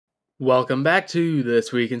Welcome back to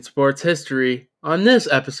This Week in Sports History. On this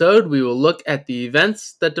episode, we will look at the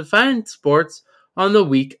events that defined sports on the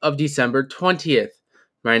week of December 20th.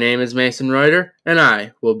 My name is Mason Reuter, and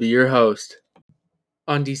I will be your host.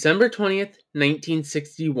 On December 20th,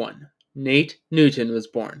 1961, Nate Newton was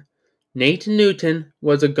born. Nate Newton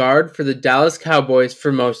was a guard for the Dallas Cowboys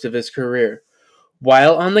for most of his career.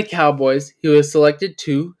 While on the Cowboys, he was selected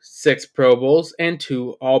to 6 Pro Bowls and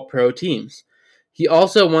 2 All-Pro teams. He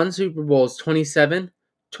also won Super Bowls 27,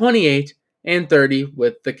 28, and 30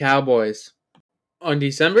 with the Cowboys. On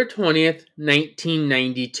December 20th,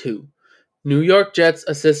 1992, New York Jets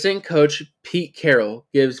assistant coach Pete Carroll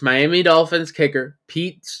gives Miami Dolphins kicker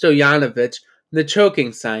Pete Stoyanovich the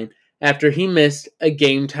choking sign after he missed a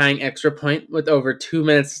game-tying extra point with over 2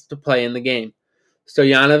 minutes to play in the game.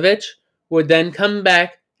 Stoyanovich would then come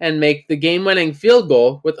back and make the game-winning field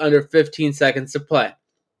goal with under 15 seconds to play.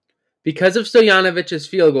 Because of Stojanovich's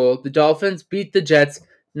field goal, the Dolphins beat the Jets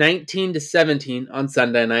 19-17 on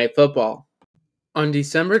Sunday Night Football. On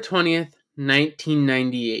December 20th,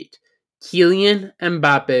 1998, Kylian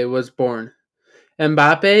Mbappe was born.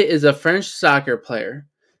 Mbappe is a French soccer player.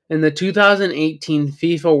 In the 2018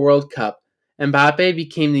 FIFA World Cup, Mbappe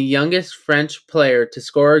became the youngest French player to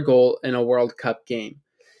score a goal in a World Cup game.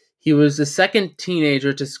 He was the second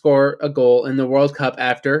teenager to score a goal in the World Cup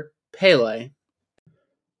after Pelé.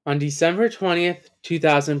 On December 20th,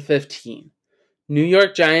 2015, New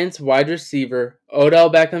York Giants wide receiver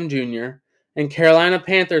Odell Beckham Jr. and Carolina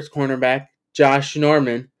Panthers cornerback Josh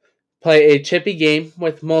Norman play a chippy game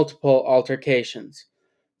with multiple altercations.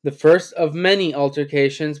 The first of many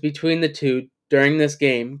altercations between the two during this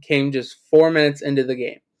game came just 4 minutes into the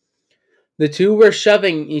game. The two were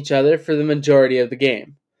shoving each other for the majority of the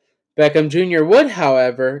game. Beckham Jr. would,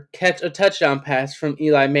 however, catch a touchdown pass from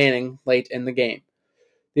Eli Manning late in the game.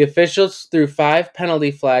 The officials threw 5 penalty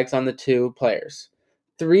flags on the two players.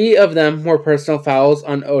 3 of them were personal fouls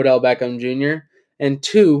on Odell Beckham Jr., and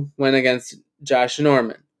 2 went against Josh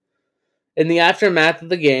Norman. In the aftermath of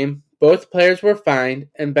the game, both players were fined,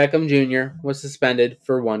 and Beckham Jr. was suspended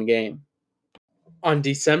for 1 game. On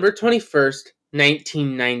December 21st,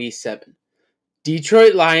 1997,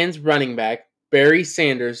 Detroit Lions running back Barry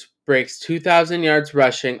Sanders breaks 2,000 yards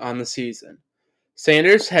rushing on the season.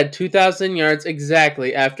 Sanders had 2,000 yards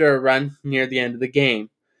exactly after a run near the end of the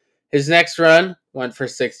game. His next run went for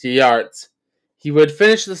 60 yards. He would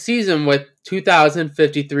finish the season with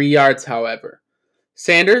 2,053 yards, however.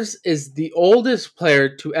 Sanders is the oldest player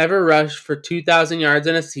to ever rush for 2,000 yards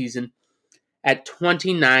in a season at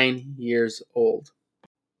 29 years old.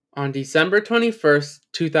 On December 21st,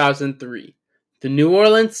 2003, the New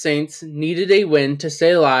Orleans Saints needed a win to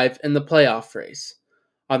stay alive in the playoff race.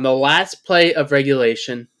 On the last play of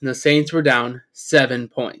regulation, the Saints were down 7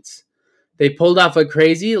 points. They pulled off a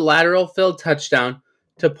crazy lateral-filled touchdown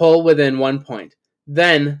to pull within 1 point.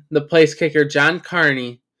 Then, the place kicker John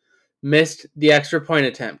Carney missed the extra point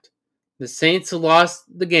attempt. The Saints lost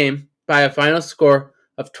the game by a final score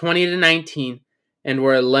of 20-19 and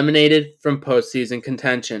were eliminated from postseason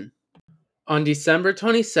contention. On December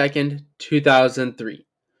 22nd, 2003,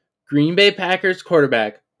 Green Bay Packers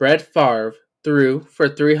quarterback Brett Favre threw for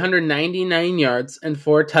 399 yards and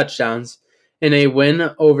 4 touchdowns in a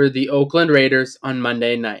win over the Oakland Raiders on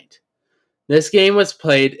Monday night. This game was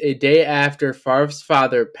played a day after Favre's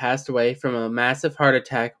father passed away from a massive heart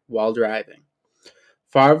attack while driving.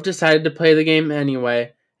 Favre decided to play the game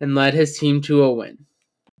anyway and led his team to a win.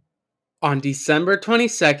 On December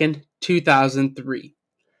 22nd, 2003,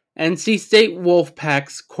 NC State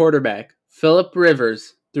Wolfpack's quarterback Philip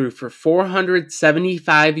Rivers threw for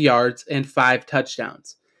 475 yards and 5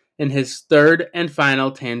 touchdowns in his third and final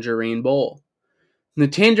Tangerine Bowl. The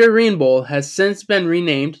Tangerine Bowl has since been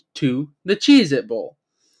renamed to the Cheez-It Bowl.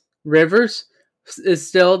 Rivers is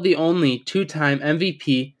still the only 2-time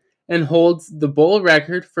MVP and holds the bowl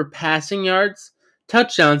record for passing yards,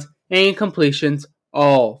 touchdowns, and completions,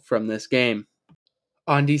 all from this game.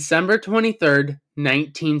 On December 23rd,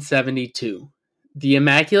 1972, the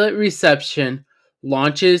Immaculate Reception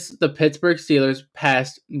launches the Pittsburgh Steelers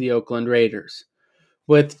past the Oakland Raiders.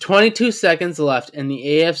 With 22 seconds left in the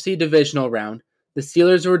AFC divisional round, the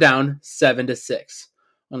Steelers were down 7-6.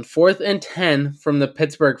 On 4th and 10 from the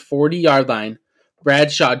Pittsburgh 40-yard line,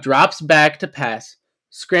 Bradshaw drops back to pass,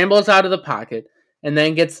 scrambles out of the pocket, and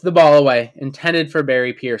then gets the ball away, intended for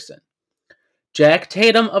Barry Pearson. Jack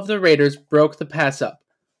Tatum of the Raiders broke the pass up.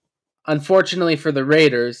 Unfortunately for the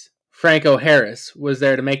Raiders, Franco Harris was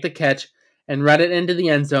there to make the catch and run it into the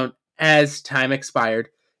end zone as time expired,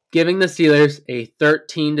 giving the Steelers a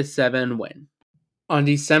 13-7 win. On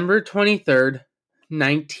December 23rd,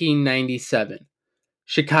 1997,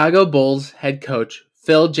 Chicago Bulls head coach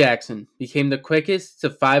Phil Jackson became the quickest to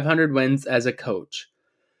 500 wins as a coach.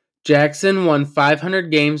 Jackson won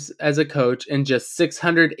 500 games as a coach in just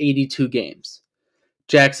 682 games.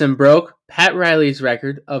 Jackson broke Pat Riley's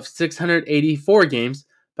record of 684 games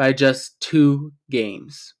by just 2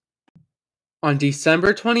 games. On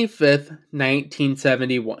December 25th,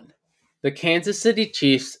 1971, the Kansas City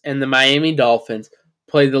Chiefs and the Miami Dolphins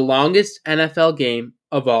played the longest NFL game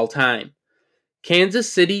of all time.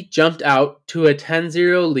 Kansas City jumped out to a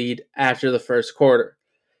 10-0 lead after the first quarter.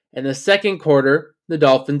 In the second quarter, the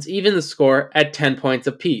Dolphins evened the score at 10 points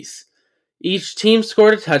apiece. Each team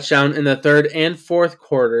scored a touchdown in the third and fourth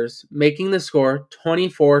quarters, making the score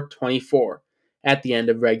 24-24 at the end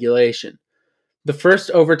of regulation. The first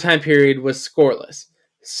overtime period was scoreless.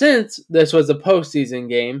 Since this was a postseason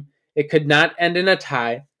game, it could not end in a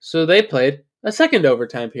tie, so they played a second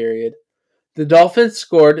overtime period. The Dolphins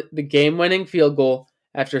scored the game-winning field goal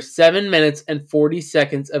after 7 minutes and 40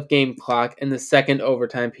 seconds of game clock in the second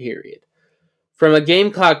overtime period. From a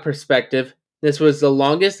game clock perspective, this was the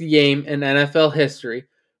longest game in NFL history,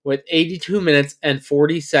 with 82 minutes and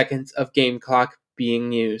 40 seconds of game clock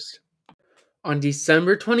being used. On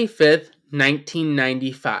December 25th,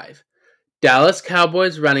 1995, Dallas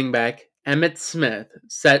Cowboys running back Emmitt Smith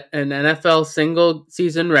set an NFL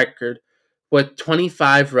single-season record with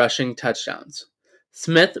 25 rushing touchdowns.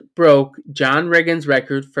 Smith broke John Riggins'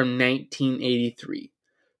 record from 1983.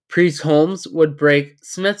 Priest Holmes would break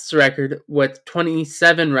Smith's record with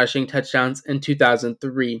 27 rushing touchdowns in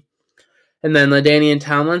 2003. And then LaDainian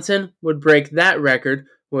Tomlinson would break that record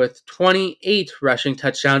with 28 rushing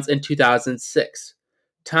touchdowns in 2006.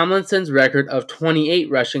 Tomlinson's record of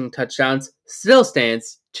 28 rushing touchdowns still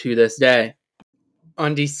stands to this day.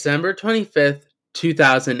 On December 25th,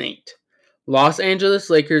 2008, Los Angeles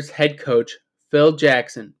Lakers head coach Phil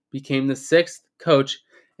Jackson became the sixth coach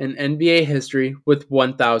in NBA history with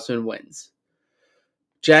 1,000 wins.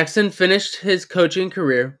 Jackson finished his coaching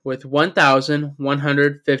career with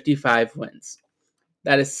 1,155 wins.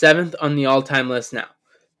 That is seventh on the all-time list now,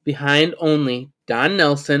 behind only Don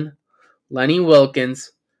Nelson, Lenny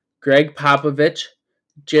Wilkens, Greg Popovich,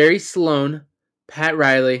 Jerry Sloan, Pat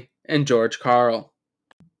Riley, and George Karl.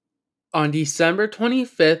 On December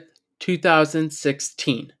 25th,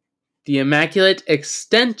 2016, the Immaculate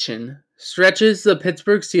Extension stretches the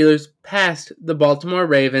Pittsburgh Steelers past the Baltimore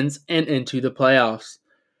Ravens and into the playoffs.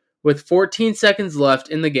 With 14 seconds left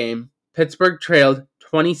in the game, Pittsburgh trailed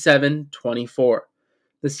 27-24.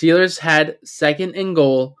 The Steelers had second and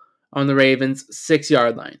goal on the Ravens'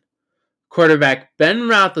 6-yard line. Quarterback Ben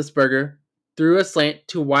Roethlisberger threw a slant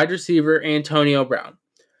to wide receiver Antonio Brown.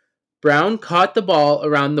 Brown caught the ball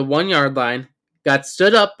around the 1-yard line, got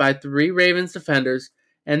stood up by 3 Ravens defenders,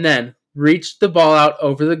 and then reached the ball out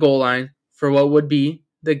over the goal line for what would be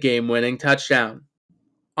the game-winning touchdown.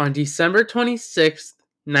 On December 26,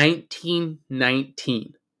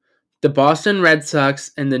 1919, the Boston Red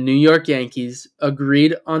Sox and the New York Yankees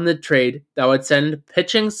agreed on the trade that would send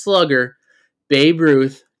pitching slugger Babe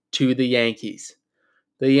Ruth to the Yankees.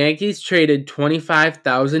 The Yankees traded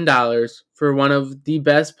 $25,000 for one of the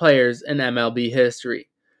best players in MLB history.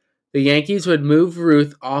 The Yankees would move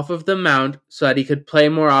Ruth off of the mound so that he could play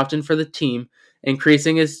more often for the team,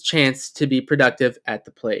 increasing his chance to be productive at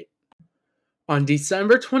the plate. On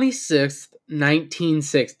December 26,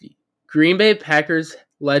 1960, Green Bay Packers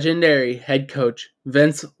legendary head coach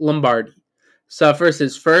Vince Lombardi suffers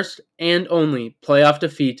his first and only playoff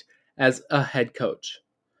defeat as a head coach.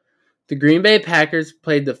 The Green Bay Packers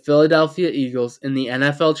played the Philadelphia Eagles in the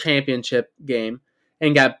NFL Championship game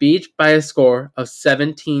and got beat by a score of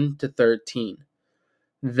 17-13.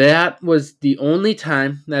 That was the only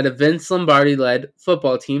time that a Vince Lombardi-led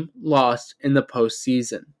football team lost in the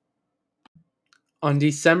postseason. On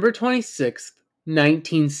December 26,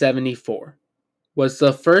 1974, was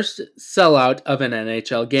the first sellout of an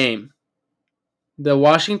NHL game. The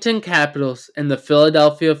Washington Capitals and the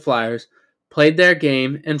Philadelphia Flyers played their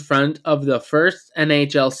game in front of the first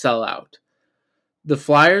NHL sellout. The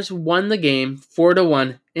Flyers won the game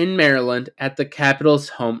 4-1 in Maryland at the Capitals'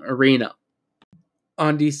 home arena.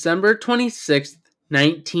 On December 26,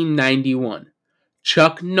 1991,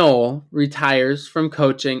 Chuck Noll retires from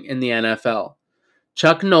coaching in the NFL.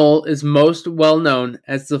 Chuck Noll is most well known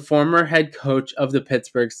as the former head coach of the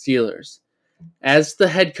Pittsburgh Steelers. As the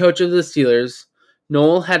head coach of the Steelers,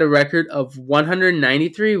 Noll had a record of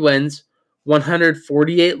 193 wins,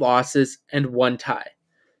 148 losses, and 1 tie.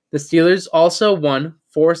 The Steelers also won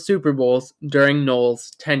 4 Super Bowls during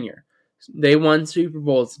Noll's tenure. They won Super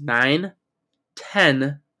Bowls 9,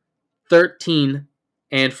 10, 13,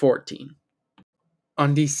 and 14.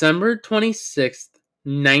 On December 26,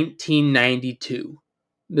 1992.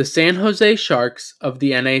 The San Jose Sharks of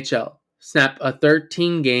the NHL snap a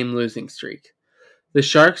 13-game losing streak. The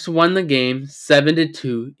Sharks won the game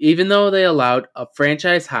 7-2, even though they allowed a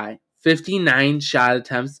franchise-high 59 shot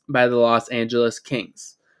attempts by the Los Angeles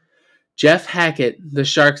Kings. Jeff Hackett, the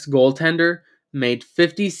Sharks goaltender, made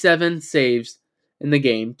 57 saves in the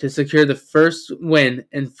game to secure the first win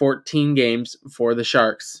in 14 games for the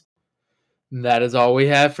Sharks. That is all we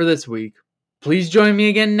have for this week. Please join me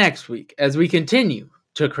again next week as we continue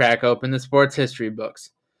to crack open the sports history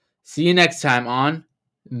books. See you next time on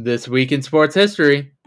This Week in Sports History.